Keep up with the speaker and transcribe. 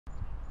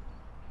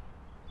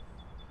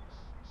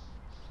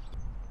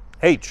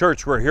Hey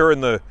church, we're here in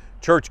the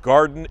church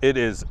garden. It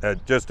is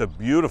just a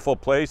beautiful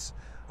place.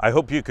 I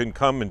hope you can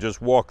come and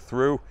just walk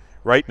through.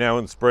 Right now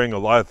in spring, a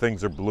lot of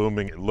things are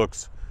blooming. It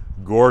looks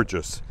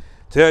gorgeous.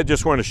 Today I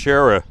just want to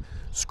share a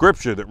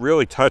scripture that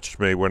really touched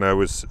me when I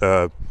was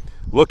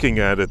looking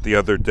at it the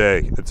other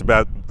day. It's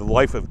about the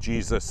life of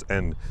Jesus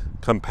and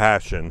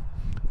compassion.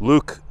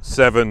 Luke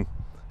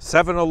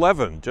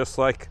 7:11, just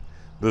like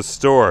the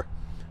store.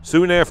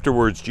 Soon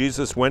afterwards,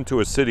 Jesus went to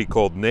a city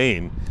called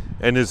Nain,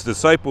 and his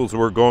disciples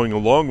were going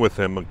along with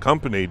him,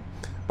 accompanied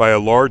by a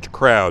large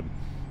crowd.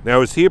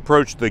 Now as he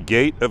approached the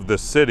gate of the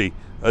city,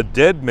 a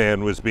dead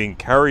man was being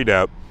carried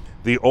out,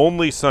 the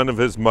only son of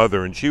his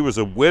mother, and she was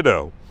a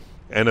widow,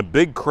 and a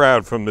big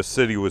crowd from the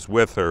city was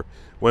with her.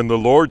 When the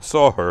Lord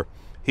saw her,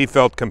 he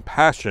felt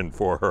compassion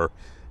for her,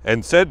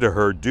 and said to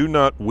her, "Do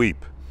not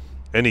weep."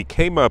 And he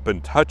came up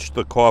and touched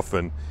the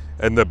coffin,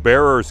 and the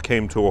bearers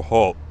came to a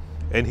halt.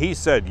 And he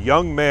said,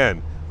 "Young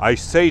man, I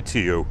say to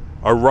you,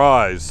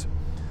 arise."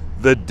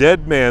 The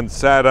dead man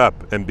sat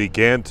up and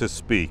began to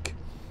speak,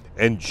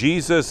 and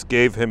Jesus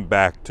gave him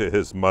back to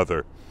his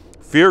mother.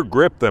 Fear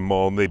gripped them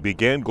all, and they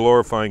began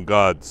glorifying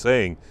God,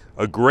 saying,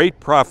 "A great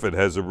prophet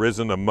has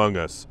arisen among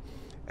us,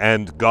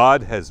 and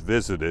God has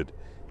visited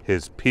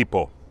his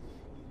people."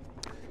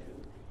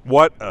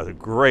 What a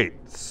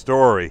great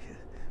story.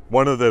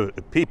 One of the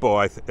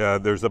people,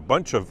 there's a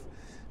bunch of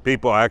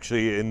people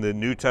actually in the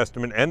New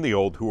Testament and the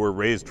Old who were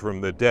raised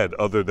from the dead,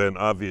 other than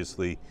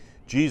obviously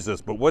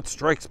Jesus. But what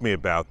strikes me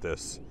about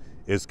this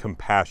is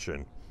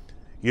compassion.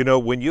 You know,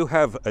 when you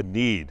have a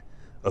need,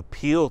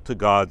 appeal to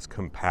God's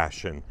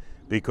compassion,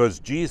 because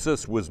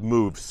Jesus was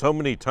moved so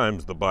many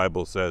times, the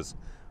Bible says,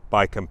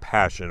 by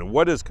compassion. And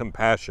what is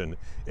compassion?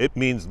 It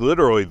means,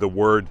 literally, the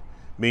word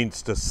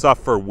means to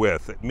suffer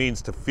with. It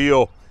means to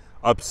feel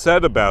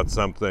upset about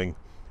something,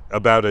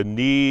 about a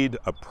need,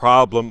 a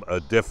problem, a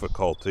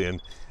difficulty.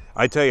 And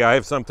I tell you, I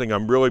have something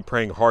I'm really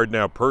praying hard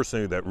now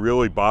personally that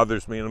really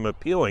bothers me, and I'm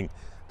appealing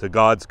to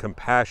God's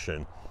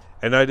compassion.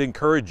 And I'd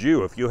encourage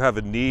you, if you have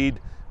a need,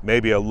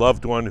 maybe a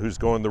loved one who's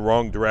going the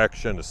wrong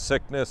direction, a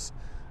sickness,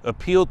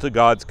 appeal to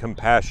God's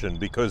compassion,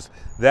 because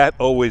that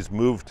always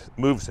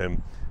moves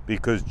him,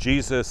 because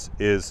Jesus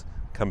is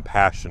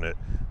compassionate.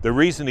 The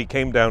reason he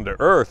came down to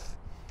earth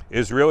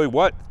is really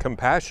what?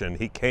 Compassion.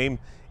 He came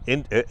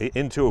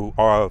into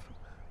our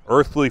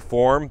earthly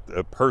form,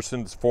 a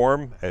person's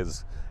form,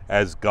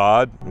 as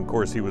God. Of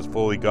course, he was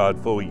fully God,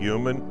 fully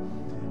human.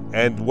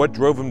 And what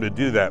drove him to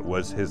do that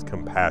was his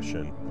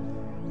compassion.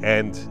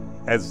 And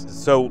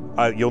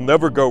you'll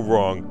never go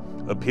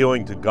wrong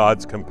appealing to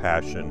God's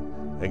compassion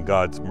and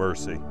God's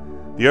mercy.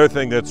 The other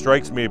thing that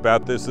strikes me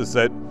about this is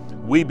that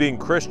we, being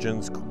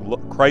Christians,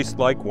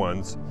 Christ-like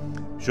ones,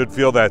 should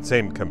feel that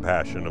same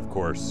compassion, of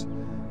course.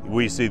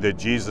 We see that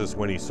Jesus,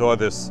 when he saw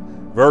this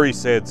very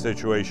sad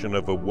situation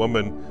of a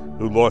woman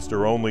who lost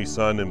her only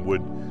son and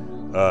would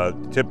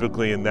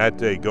typically in that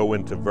day go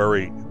into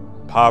very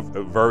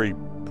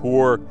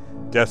poor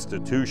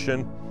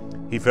destitution,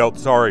 he felt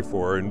sorry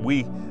for her. And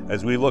we,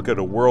 as we look at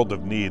a world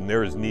of need, and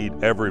there is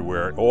need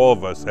everywhere, all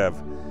of us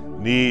have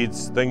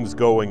needs, things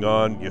going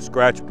on. You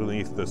scratch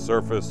beneath the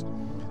surface,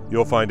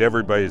 you'll find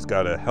everybody's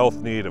got a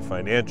health need, a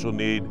financial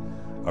need,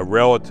 a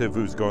relative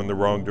who's going the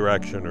wrong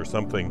direction, or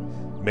something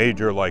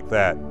major like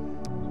that.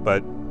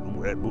 But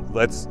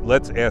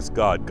let's ask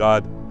God,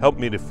 God, help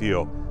me to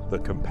feel the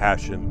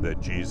compassion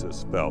that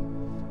Jesus felt.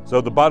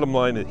 So the bottom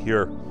line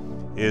here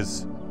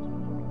is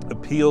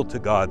appeal to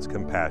God's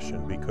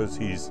compassion, because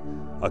he's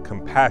a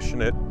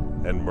compassionate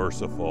and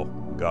merciful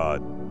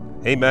God.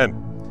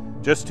 Amen.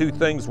 Just two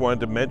things wanted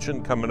to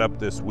mention coming up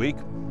this week.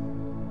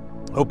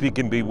 Hope you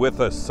can be with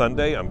us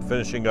Sunday. I'm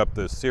finishing up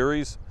this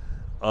series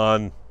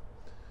on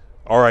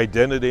our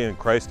identity in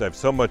Christ. I've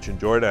so much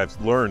enjoyed it. I've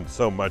learned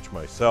so much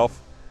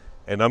myself.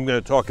 And I'm going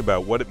to talk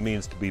about what it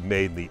means to be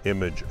made in the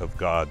image of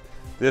God.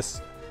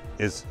 This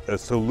is a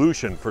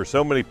solution for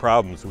so many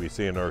problems we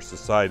see in our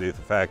society,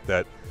 the fact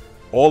that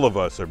all of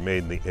us are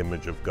made in the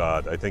image of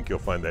God. I think you'll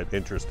find that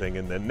interesting.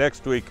 And then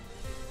next week,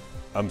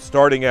 I'm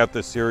starting out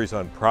this series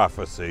on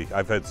prophecy.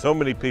 I've had so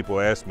many people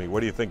ask me, what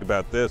do you think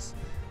about this,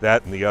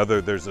 that, and the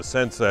other? There's a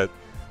sense that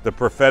the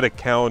prophetic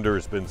calendar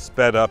has been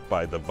sped up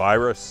by the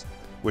virus,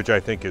 which I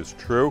think is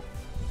true.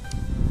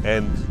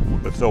 And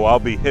so I'll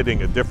be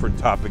hitting a different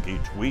topic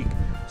each week,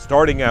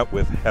 starting out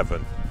with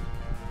heaven,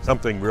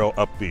 something real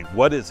upbeat.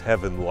 What is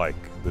heaven like?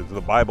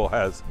 The Bible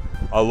has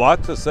a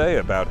lot to say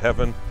about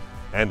heaven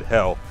and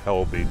hell. Hell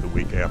will be the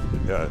week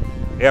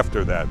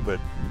after that, but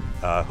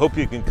hope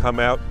you can come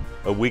out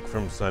a week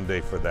from Sunday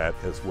for that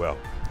as well.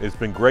 It's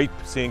been great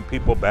seeing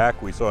people back.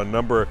 We saw a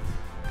number of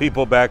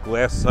people back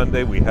last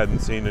Sunday we hadn't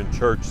seen in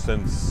church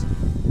since,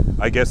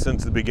 I guess,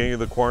 since the beginning of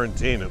the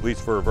quarantine, at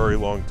least for a very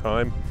long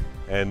time.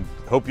 And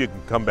hope you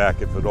can come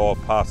back if at all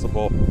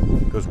possible,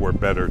 because we're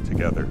better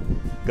together.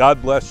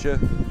 God bless you.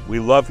 We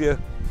love you.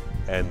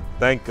 And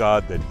thank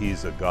God that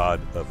he's a God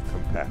of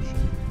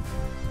compassion.